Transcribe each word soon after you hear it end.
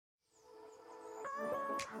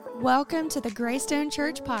Welcome to the Greystone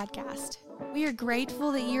Church podcast. We are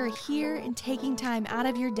grateful that you are here and taking time out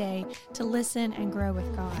of your day to listen and grow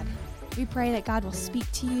with God. We pray that God will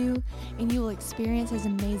speak to you and you will experience His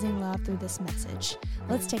amazing love through this message.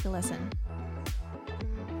 Let's take a listen.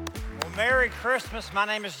 Well, Merry Christmas. My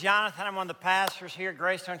name is Jonathan. I'm one of the pastors here at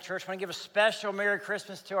Greystone Church. I want to give a special Merry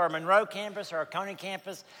Christmas to our Monroe campus, our Oconee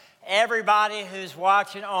campus, everybody who's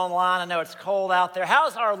watching online. I know it's cold out there.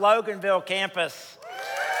 How's our Loganville campus?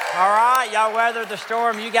 All right, y'all weathered the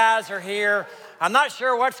storm. You guys are here. I'm not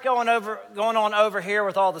sure what's going on over here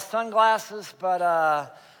with all the sunglasses, but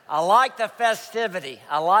I like the festivity.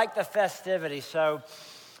 So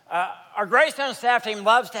our Greystone staff team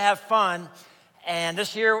loves to have fun. And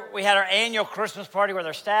this year we had our annual Christmas party with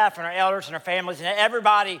our staff and our elders and our families. And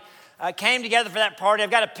everybody came together for that party.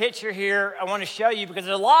 I've got a picture here I want to show you because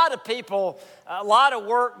there's a lot of people, a lot of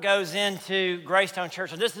work goes into Greystone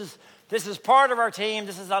Church. And this is part of our team.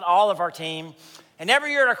 This is not all of our team. And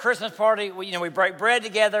every year at our Christmas party, we break bread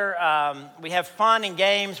together. We have fun and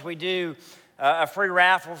games. We do a free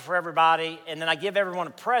raffle for everybody. And then I give everyone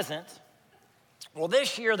a present. Well,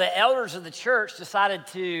 this year, the elders of the church decided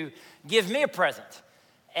to give me a present.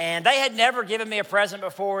 And they had never given me a present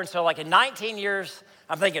before. And so in 19 years,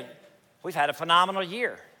 I'm thinking, we've had a phenomenal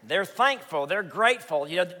year. They're thankful. They're grateful.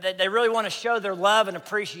 They really want to show their love and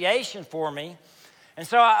appreciation for me. And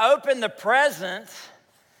so I opened the present,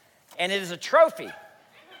 and it is a trophy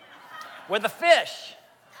with a fish.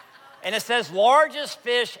 And it says, largest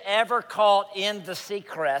fish ever caught in the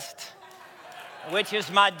Seacrest, which is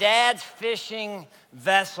my dad's fishing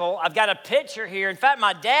vessel. I've got a picture here. In fact,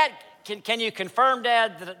 my dad, can you confirm,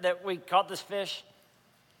 Dad, that we caught this fish?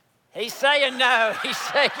 He's saying no. He's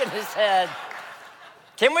shaking his head.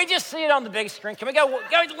 Can we just see it on the big screen? Can we go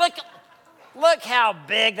look how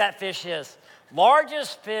big that fish is.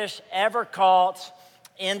 Largest fish ever caught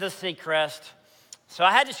in the Seacrest. So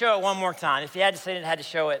I had to show it one more time. If you hadn't seen it, I had to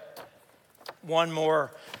show it one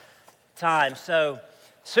more time. So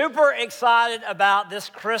super excited about this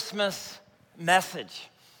Christmas message.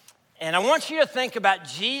 And I want you to think about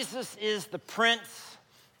Jesus is the Prince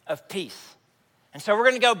of Peace. And so we're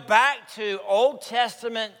going to go back to Old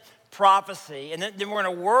Testament prophecy, and then we're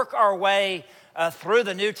going to work our way through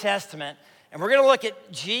the New Testament. And we're going to look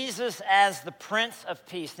at Jesus as the Prince of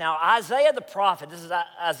Peace. Now, Isaiah the prophet, this is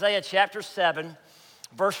Isaiah chapter 7,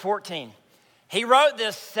 verse 14. He wrote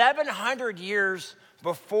this 700 years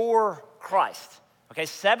before Christ. Okay,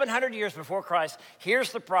 700 years before Christ.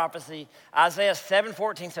 Here's the prophecy. Isaiah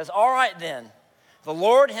 7:14 says, all right then, the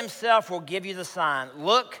Lord himself will give you the sign.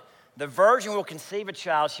 Look, the virgin will conceive a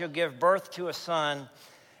child. She'll give birth to a son,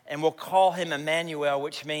 and we'll call him Emmanuel,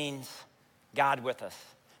 which means God with us.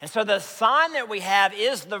 And so the sign that we have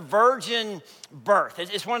is the virgin birth.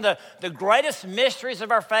 It's one of the greatest mysteries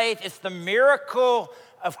of our faith. It's the miracle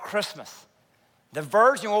of Christmas. The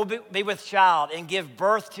virgin will be with child and give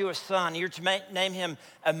birth to a son. You're to name him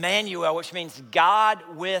Emmanuel, which means God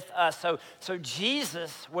with us. So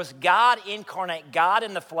Jesus was God incarnate, God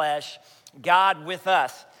in the flesh, God with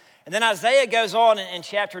us. And then Isaiah goes on in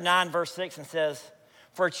chapter 9, verse 6 and says,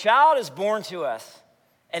 for a child is born to us,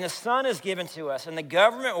 and a son is given to us, and the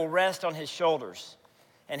government will rest on his shoulders.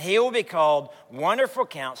 And he will be called Wonderful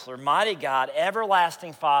Counselor, Mighty God,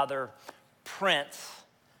 Everlasting Father, Prince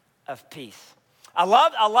of Peace. I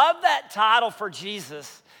love that title for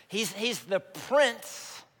Jesus. He's the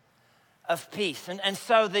Prince of Peace. And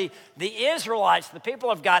so the Israelites, the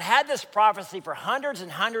people of God, had this prophecy for hundreds and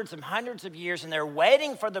hundreds and hundreds of years, and they're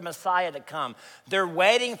waiting for the Messiah to come. They're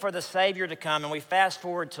waiting for the Savior to come. And we fast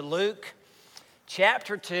forward to Luke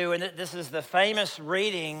chapter 2, and this is the famous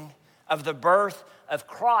reading of the birth of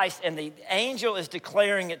Christ, and the angel is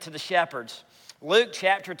declaring it to the shepherds. Luke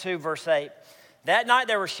chapter 2, verse 8. That night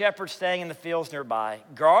there were shepherds staying in the fields nearby,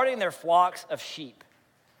 guarding their flocks of sheep.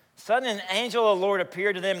 Suddenly an angel of the Lord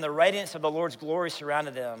appeared to them, and the radiance of the Lord's glory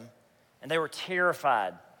surrounded them, and they were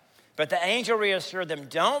terrified. But the angel reassured them,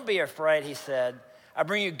 don't be afraid, he said. I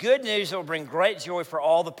bring you good news that will bring great joy for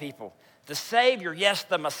all the people. The Savior, yes,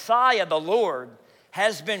 the Messiah, the Lord,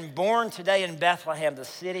 has been born today in Bethlehem, the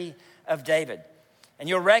city of David. And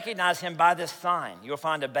you'll recognize him by this sign. You'll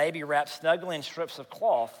find a baby wrapped snugly in strips of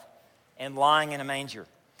cloth and lying in a manger.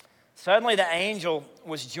 Suddenly the angel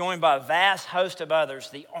was joined by a vast host of others,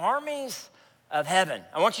 the armies of heaven.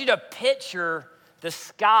 I want you to picture the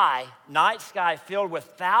sky, night sky, filled with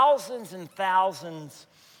thousands and thousands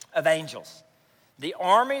of angels. The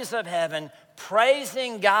armies of heaven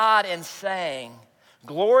praising God and saying,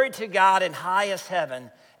 glory to God in highest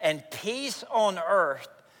heaven and peace on earth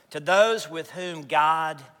to those with whom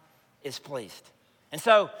God is pleased. And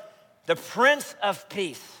so the Prince of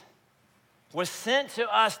Peace, was sent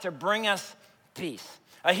to us to bring us peace.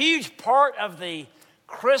 A huge part of the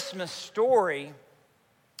Christmas story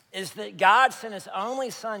is that God sent his only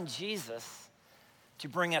son, Jesus, to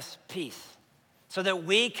bring us peace so that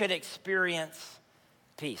we could experience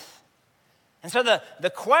peace. And so the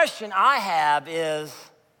question I have is,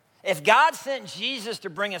 if God sent Jesus to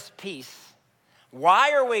bring us peace,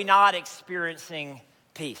 why are we not experiencing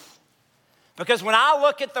peace? Because when I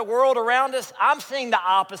look at the world around us, I'm seeing the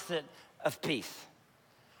opposite of peace.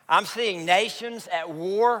 I'm seeing nations at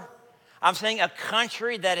war. I'm seeing a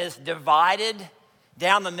country that is divided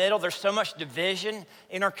down the middle. There's so much division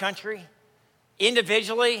in our country.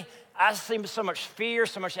 Individually, I see so much fear,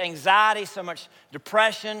 so much anxiety, so much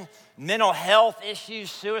depression, mental health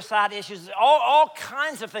issues, suicide issues, all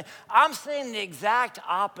kinds of things. I'm seeing the exact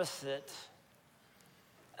opposite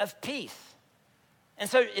of peace. And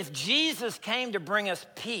so if Jesus came to bring us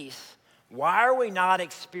peace, why are we not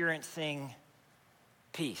experiencing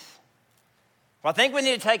peace? Well, I think we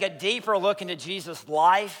need to take a deeper look into Jesus'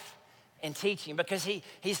 life and teaching, because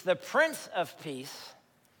he's the Prince of Peace.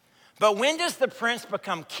 But when does the prince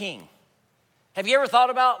become king? Have you ever thought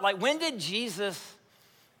about, when did Jesus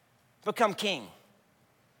become king?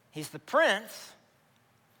 He's the prince,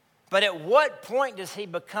 but at what point does he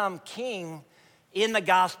become king in the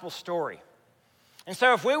gospel story? And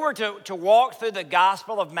so if we were to walk through the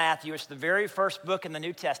Gospel of Matthew, it's the very first book in the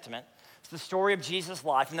New Testament. It's the story of Jesus'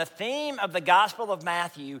 life. And the theme of the Gospel of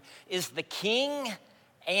Matthew is the king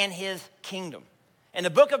and his kingdom. And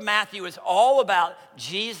the book of Matthew is all about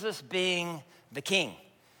Jesus being the king.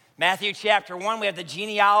 Matthew chapter 1, we have the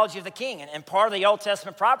genealogy of the king. And part of the Old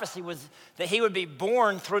Testament prophecy was that he would be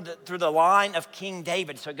born through the line of King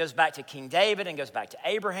David. So it goes back to King David and goes back to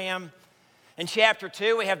Abraham. In chapter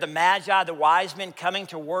 2, we have the Magi, the wise men, coming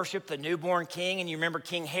to worship the newborn king. And you remember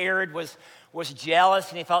King Herod was jealous,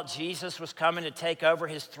 and he thought Jesus was coming to take over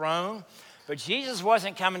his throne. But Jesus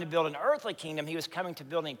wasn't coming to build an earthly kingdom. He was coming to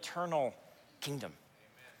build an eternal kingdom.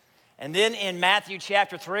 And then in Matthew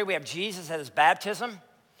chapter 3, we have Jesus at his baptism.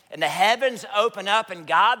 And the heavens open up, and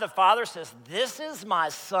God the Father says, "This is my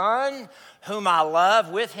Son whom I love.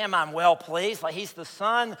 With him I'm well pleased." He's the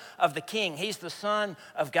Son of the King. He's the Son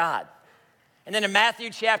of God. And then in Matthew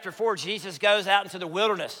chapter 4, Jesus goes out into the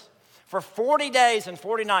wilderness for 40 days and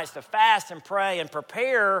 40 nights to fast and pray and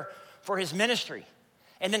prepare for his ministry.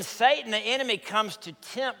 And then Satan, the enemy, comes to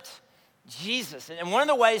tempt Jesus. And one of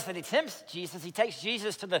the ways that he tempts Jesus, he takes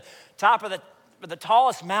Jesus to the top of the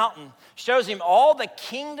tallest mountain, shows him all the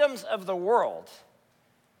kingdoms of the world.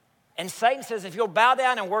 And Satan says, "If you'll bow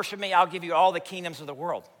down and worship me, I'll give you all the kingdoms of the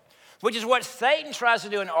world." Which is what Satan tries to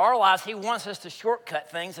do in our lives. He wants us to shortcut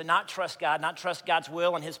things and not trust God, not trust God's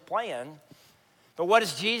will and his plan. But what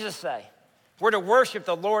does Jesus say? We're to worship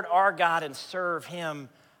the Lord our God and serve him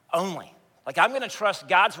only. I'm going to trust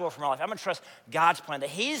God's will for my life. I'm going to trust God's plan, that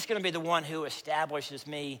he's going to be the one who establishes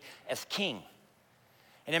me as king.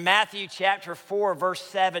 And in Matthew chapter 4, verse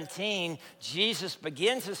 17, Jesus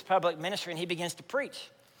begins his public ministry and he begins to preach.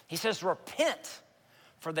 He says, "Repent,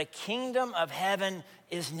 for the kingdom of heaven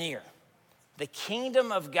is near." The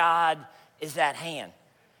kingdom of God is at hand.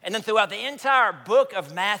 And then throughout the entire book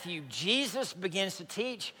of Matthew, Jesus begins to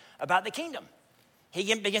teach about the kingdom.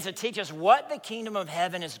 He begins to teach us what the kingdom of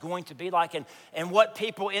heaven is going to be like and what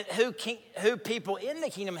who people in the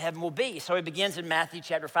kingdom of heaven will be. So he begins in Matthew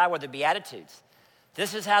chapter 5 with the Beatitudes.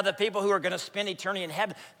 This is how the people who are going to spend eternity in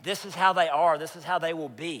heaven, this is how they are, this is how they will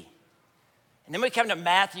be. And then we come to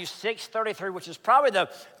Matthew 6:33, which is probably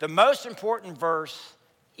the most important verse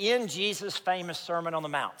in Jesus' famous Sermon on the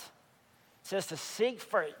Mount. It says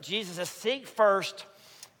Jesus says, "Seek first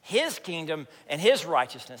his kingdom and his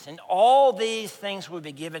righteousness, and all these things will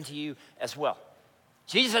be given to you as well."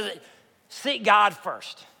 Jesus says, seek God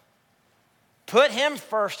first. Put him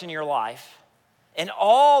first in your life, and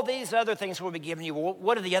all these other things will be given you. Well,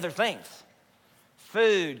 what are the other things?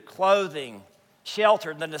 Food, clothing,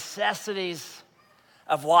 shelter, the necessities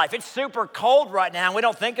of life. It's super cold right now, and we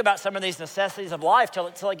don't think about some of these necessities of life till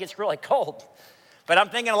it gets really cold. But I'm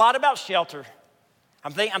thinking a lot about shelter.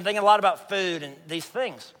 I'm thinking a lot about food and these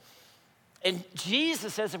things. And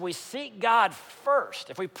Jesus says if we seek God first,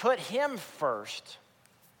 if we put him first,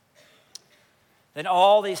 then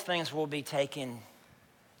all these things will be taken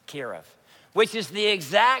care of, which is the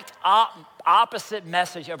exact opposite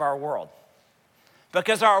message of our world.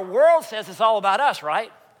 Because our world says it's all about us,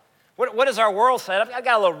 right? What does our world say? I've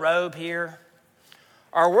got a little robe here.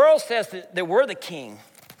 Our world says that we're the king,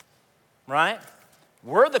 right?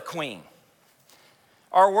 We're the queen.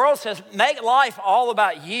 Our world says, make life all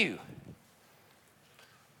about you.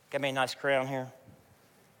 Got me a nice crown here.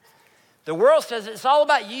 The world says it's all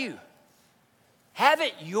about you. Have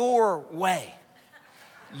it your way.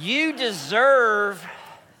 You deserve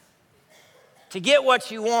to get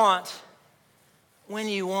what you want when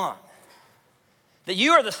you want. That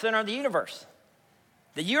you are the center of the universe.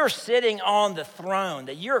 That you're sitting on the throne.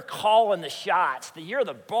 That you're calling the shots. That you're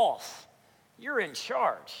the boss. You're in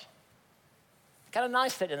charge. Kind of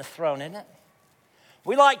nice sitting in the throne, isn't it?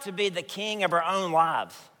 We like to be the king of our own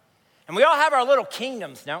lives. And we all have our little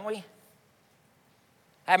kingdoms, don't we?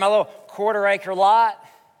 I have my little quarter-acre lot.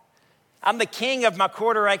 I'm the king of my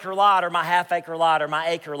quarter-acre lot or my half-acre lot or my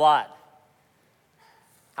acre lot.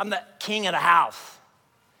 I'm the king of the house.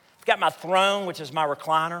 I've got my throne, which is my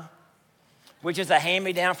recliner, which is a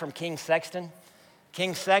hand-me-down from King Sexton.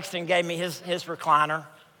 King Sexton gave me his recliner.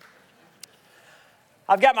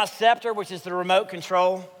 I've got my scepter, which is the remote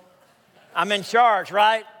control. I'm in charge,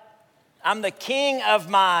 right? I'm the king of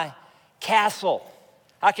my castle.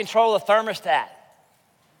 I control the thermostat.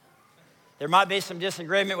 There might be some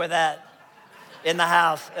disagreement with that in the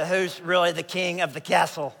house, who's really the king of the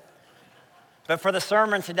castle. But for the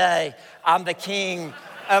sermon today, I'm the king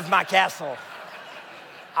of my castle.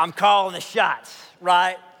 I'm calling the shots,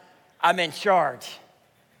 right? I'm in charge.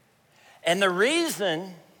 And the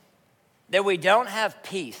reason that we don't have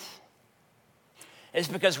peace is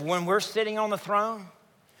because when we're sitting on the throne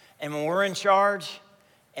and when we're in charge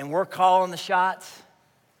and we're calling the shots,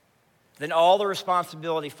 then all the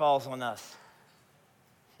responsibility falls on us.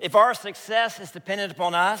 If our success is dependent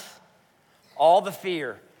upon us, all the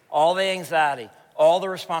fear, all the anxiety, all the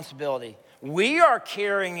responsibility, we are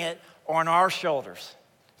carrying it on our shoulders.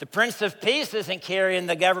 The Prince of Peace isn't carrying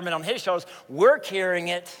the government on his shoulders. We're carrying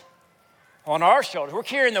it on our shoulders. We're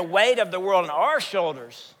carrying the weight of the world on our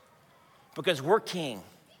shoulders because we're king,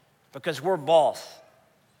 because we're boss,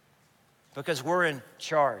 because we're in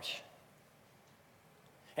charge.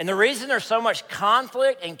 And the reason there's so much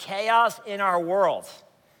conflict and chaos in our world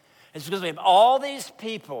is because we have all these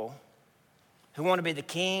people who want to be the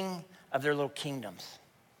king of their little kingdoms.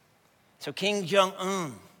 So King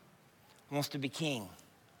Jong-un wants to be king,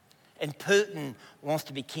 and Putin wants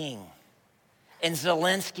to be king, and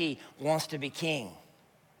Zelensky wants to be king,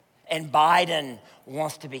 and Biden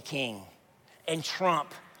wants to be king, and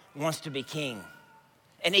Trump wants to be king,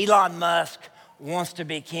 and Elon Musk wants to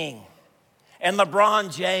be king, and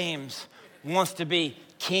LeBron James wants to be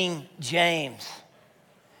King James,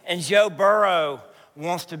 and Joe Burrow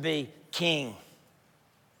wants to be king,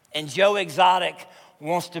 and Joe Exotic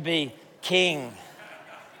wants to be king.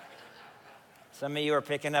 Some of you are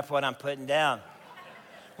picking up what I'm putting down.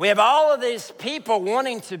 We have all of these people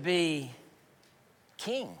wanting to be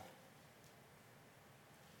king.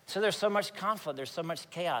 So there's so much conflict, there's so much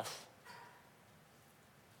chaos,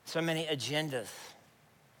 so many agendas.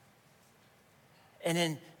 And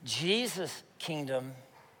in Jesus' kingdom,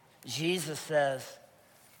 Jesus says,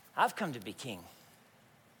 I've come to be king.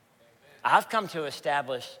 I've come to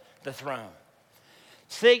establish the throne.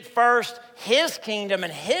 Seek first his kingdom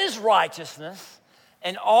and his righteousness,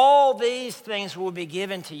 and all these things will be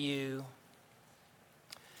given to you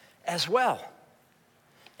as well.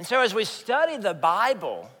 And so as we study the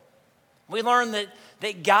Bible, we learn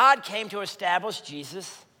that God came to establish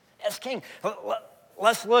Jesus as king.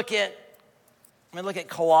 Let's look at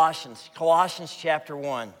Colossians chapter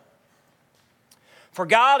 1. For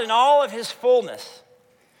God in all of his fullness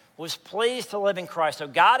was pleased to live in Christ. So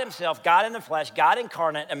God himself, God in the flesh, God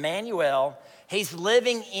incarnate, Emmanuel, he's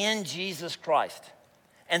living in Jesus Christ.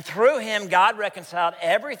 And through him, God reconciled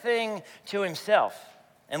everything to himself.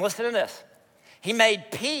 And listen to this. He made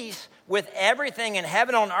peace with everything in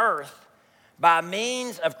heaven and on earth by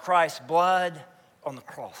means of Christ's blood on the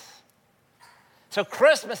cross. So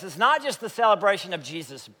Christmas is not just the celebration of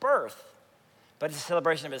Jesus' birth, but it's a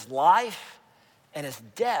celebration of his life and his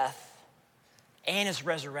death and his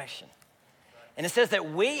resurrection. And it says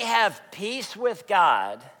that we have peace with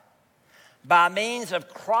God by means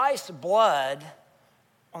of Christ's blood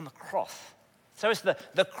on the cross. So it's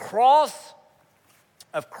the cross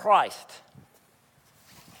of Christ.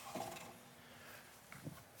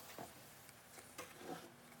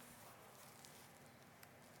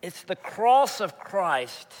 It's the cross of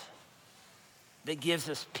Christ that gives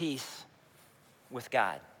us peace with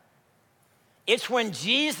God. It's when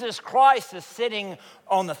Jesus Christ is sitting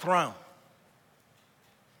on the throne.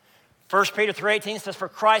 1 Peter 3:18 says, for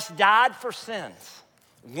Christ died for sins,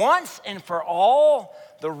 once and for all,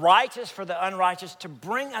 the righteous for the unrighteous, to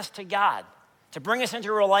bring us to God, to bring us into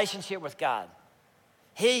a relationship with God.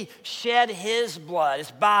 He shed his blood.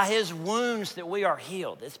 It's by his wounds that we are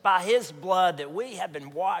healed. It's by his blood that we have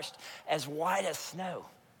been washed as white as snow.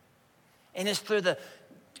 And it's through the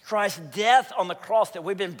Christ's death on the cross, that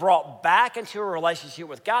we've been brought back into a relationship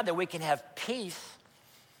with God, that we can have peace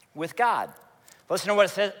with God. Listen to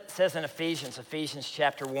what it says in Ephesians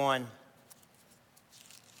chapter 1.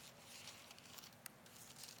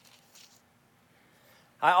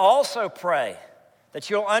 I also pray that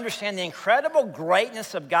you'll understand the incredible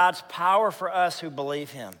greatness of God's power for us who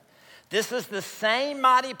believe him. This is the same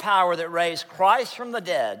mighty power that raised Christ from the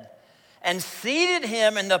dead and seated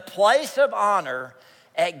him in the place of honor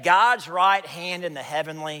at God's right hand in the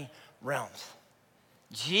heavenly realms.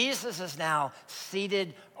 Jesus is now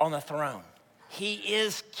seated on the throne. He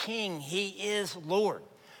is king. He is Lord.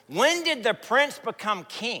 When did the prince become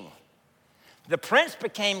king? The prince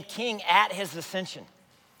became king at his ascension.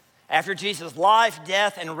 After Jesus' life,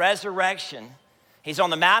 death, and resurrection, he's on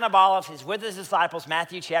the Mount of Olives. He's with his disciples,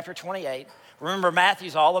 Matthew chapter 28. Remember,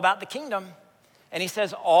 Matthew's all about the kingdom. And he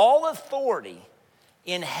says, all authority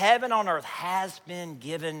in heaven and on earth has been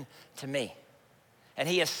given to me. And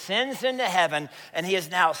he ascends into heaven, and he is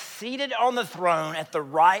now seated on the throne at the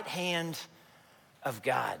right hand of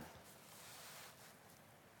God.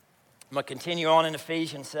 I'm going to continue on in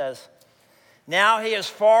Ephesians. Says, now he is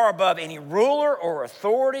far above any ruler or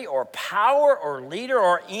authority or power or leader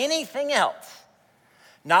or anything else,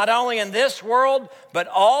 not only in this world, but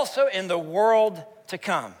also in the world to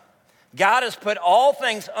come. God has put all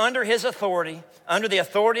things under his authority, under the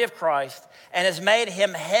authority of Christ, and has made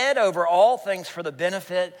him head over all things for the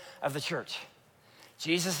benefit of the church.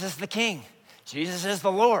 Jesus is the king. Jesus is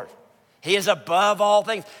the Lord. He is above all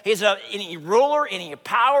things. He's any ruler, any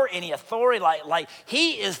power, any authority. Like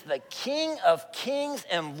he is the King of kings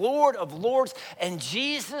and Lord of lords. And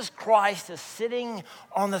Jesus Christ is sitting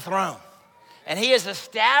on the throne. And he is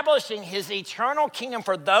establishing his eternal kingdom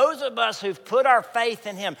for those of us who've put our faith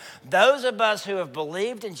in him. Those of us who have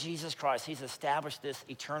believed in Jesus Christ. He's established this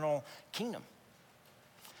eternal kingdom.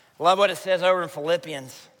 I love what it says over in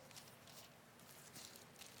Philippians.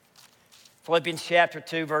 Philippians chapter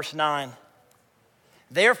 2, verse 9.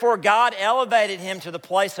 Therefore, God elevated him to the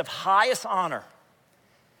place of highest honor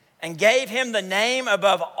and gave him the name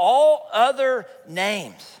above all other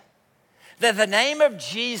names, that the name of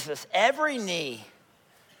Jesus every knee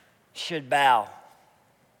should bow,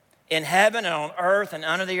 in heaven and on earth and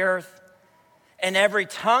under the earth, and every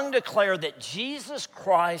tongue declare that Jesus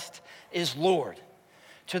Christ is Lord,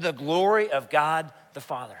 to the glory of God the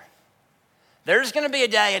Father. There's going to be a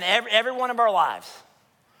day in every one of our lives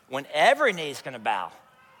when every knee is going to bow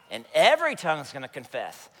and every tongue is going to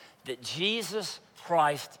confess that Jesus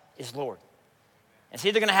Christ is Lord. It's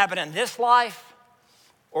either going to happen in this life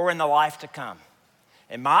or in the life to come.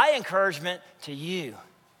 And my encouragement to you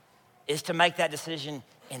is to make that decision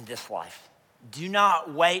in this life. Do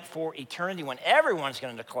not wait for eternity when everyone's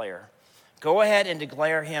going to declare. Go ahead and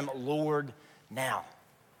declare him Lord now.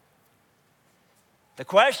 The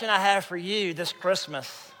question I have for you this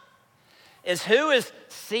Christmas is, who is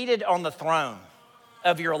seated on the throne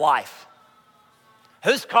of your life?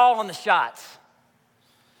 Who's calling the shots?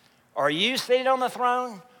 Are you seated on the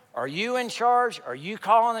throne? Are you in charge? Are you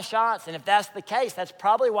calling the shots? And if that's the case, that's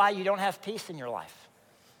probably why you don't have peace in your life.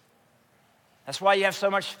 That's why you have so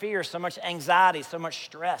much fear, so much anxiety, so much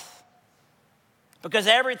stress. Because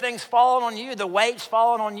everything's falling on you. The weight's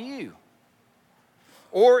falling on you.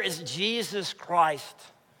 Or is Jesus Christ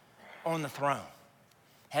on the throne?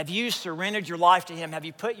 Have you surrendered your life to him? Have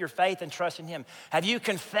you put your faith and trust in him? Have you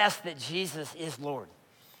confessed that Jesus is Lord?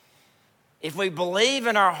 If we believe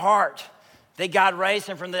in our heart that God raised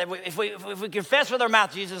him from the dead, if we confess with our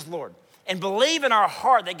mouth Jesus is Lord, and believe in our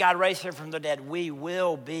heart that God raised him from the dead, we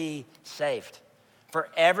will be saved. For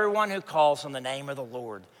everyone who calls on the name of the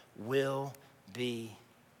Lord will be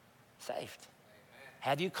saved.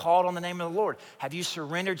 Have you called on the name of the Lord? Have you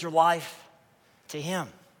surrendered your life to him?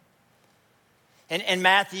 In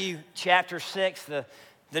Matthew chapter 6, the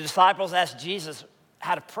disciples asked Jesus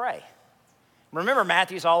how to pray. Remember,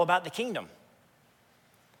 Matthew's all about the kingdom.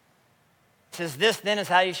 It says, this then is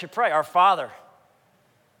how you should pray. Our Father,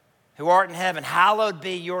 who art in heaven, hallowed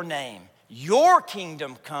be your name. Your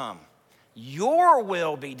kingdom come. Your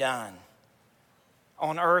will be done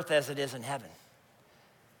on earth as it is in heaven.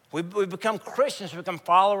 We become Christians, we become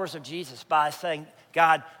followers of Jesus by saying,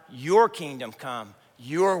 God, your kingdom come,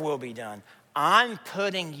 your will be done. I'm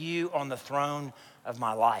putting you on the throne of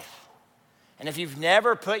my life. And if you've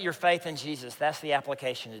never put your faith in Jesus, that's the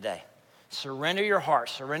application today. Surrender your heart,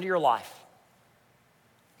 surrender your life.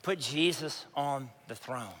 Put Jesus on the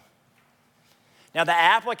throne. Now, the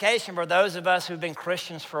application for those of us who've been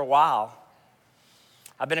Christians for a while,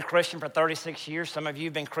 I've been a Christian for 36 years. Some of you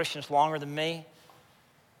have been Christians longer than me.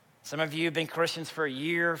 Some of you have been Christians for a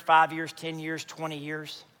year, 5 years, 10 years, 20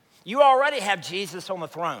 years. You already have Jesus on the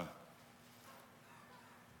throne.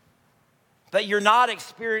 But you're not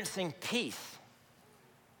experiencing peace.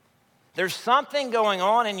 There's something going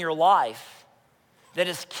on in your life that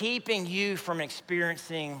is keeping you from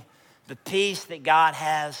experiencing the peace that God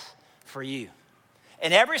has for you.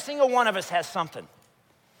 And every single one of us has something.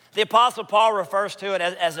 The Apostle Paul refers to it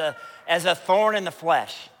as a thorn in the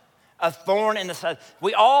flesh, a thorn in the side.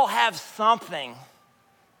 We all have something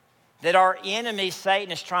that our enemy,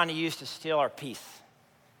 Satan, is trying to use to steal our peace.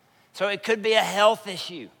 So it could be a health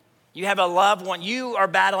issue. You have a loved one, you are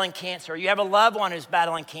battling cancer. You have a loved one who's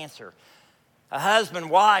battling cancer. A husband,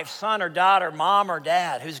 wife, son or daughter, mom or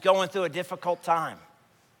dad who's going through a difficult time.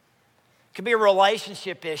 It could be a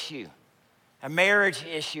relationship issue, a marriage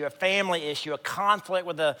issue, a family issue, a conflict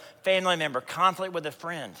with a family member, conflict with a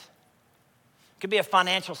friend. It could be a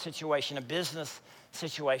financial situation, a business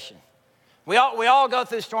situation. We all go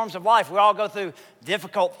through storms of life. We all go through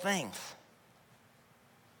difficult things.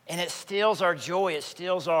 And it steals our joy. It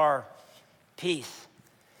steals our peace.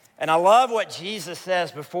 And I love what Jesus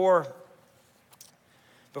says before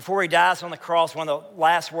he dies on the cross, one of the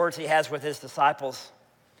last words he has with his disciples.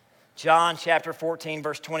 John chapter 14,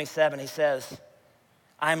 verse 27, he says,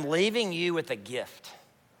 I'm leaving you with a gift.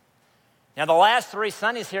 Now, the last 3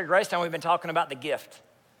 Sundays here at Greystone, we've been talking about the gift.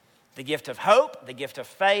 The gift of hope, the gift of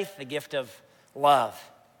faith, the gift of love.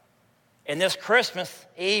 And this Christmas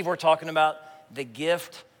Eve, we're talking about the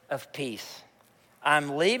gift of peace.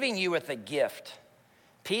 I'm leaving you with a gift,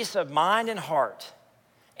 peace of mind and heart.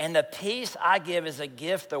 And the peace I give is a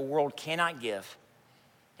gift the world cannot give.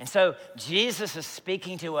 And so Jesus is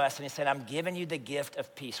speaking to us and he said, I'm giving you the gift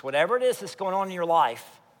of peace. Whatever it is that's going on in your life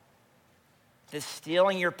that's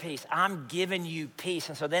stealing your peace, I'm giving you peace.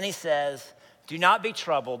 And so then he says, do not be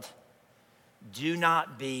troubled. Do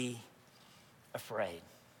not be afraid.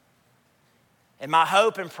 And my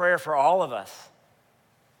hope and prayer for all of us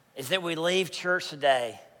is that we leave church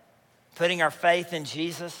today putting our faith in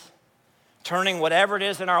Jesus, turning whatever it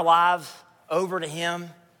is in our lives over to him.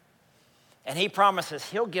 And he promises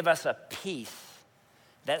he'll give us a peace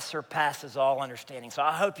that surpasses all understanding. So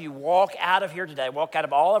I hope you walk out of here today, walk out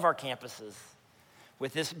of all of our campuses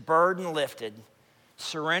with this burden lifted,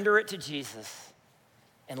 surrender it to Jesus,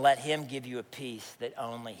 and let him give you a peace that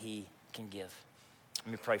only he can give.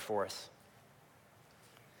 Let me pray for us.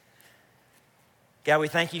 God, we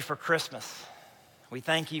thank you for Christmas. We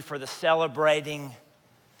thank you for the celebrating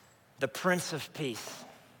the Prince of Peace.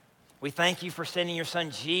 We thank you for sending your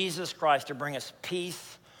son, Jesus Christ, to bring us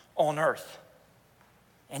peace on earth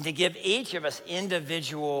and to give each of us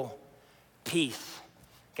individual peace.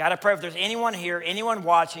 God, I pray if there's anyone here, anyone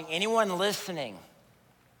watching, anyone listening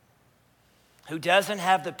who doesn't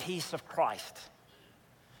have the peace of Christ,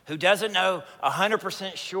 who doesn't know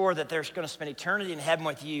 100% sure that they're going to spend eternity in heaven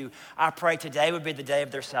with you, I pray today would be the day of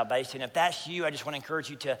their salvation. If that's you, I just want to encourage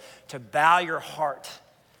you to bow your heart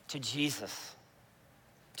to Jesus,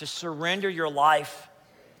 to surrender your life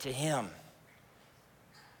to him,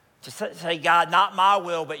 to say, God, not my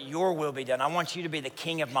will, but your will be done. I want you to be the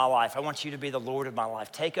king of my life. I want you to be the Lord of my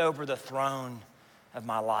life. Take over the throne of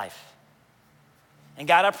my life. And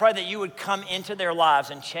God, I pray that you would come into their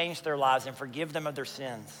lives and change their lives and forgive them of their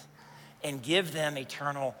sins and give them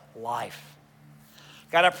eternal life.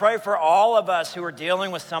 God, I pray for all of us who are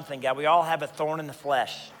dealing with something. God, we all have a thorn in the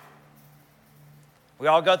flesh. We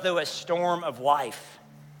all go through a storm of life.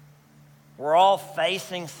 We're all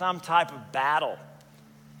facing some type of battle.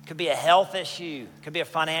 It could be a health issue. It could be a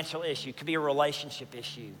financial issue. It could be a relationship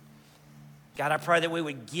issue. God, I pray that we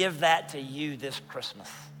would give that to you this Christmas.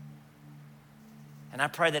 And I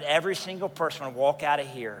pray that every single person would walk out of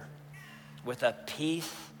here with a peace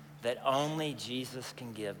that only Jesus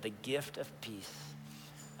can give, the gift of peace,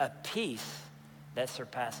 a peace that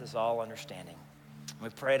surpasses all understanding. We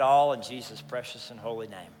pray it all in Jesus' precious and holy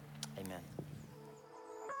name. Amen.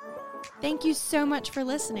 Thank you so much for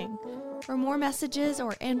listening. For more messages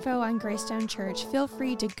or info on Greystone Church, feel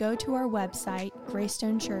free to go to our website,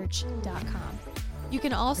 greystonechurch.com. You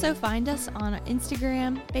can also find us on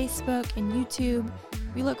Instagram, Facebook, and YouTube.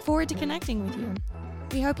 We look forward to connecting with you.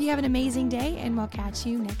 We hope you have an amazing day, and we'll catch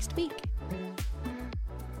you next week.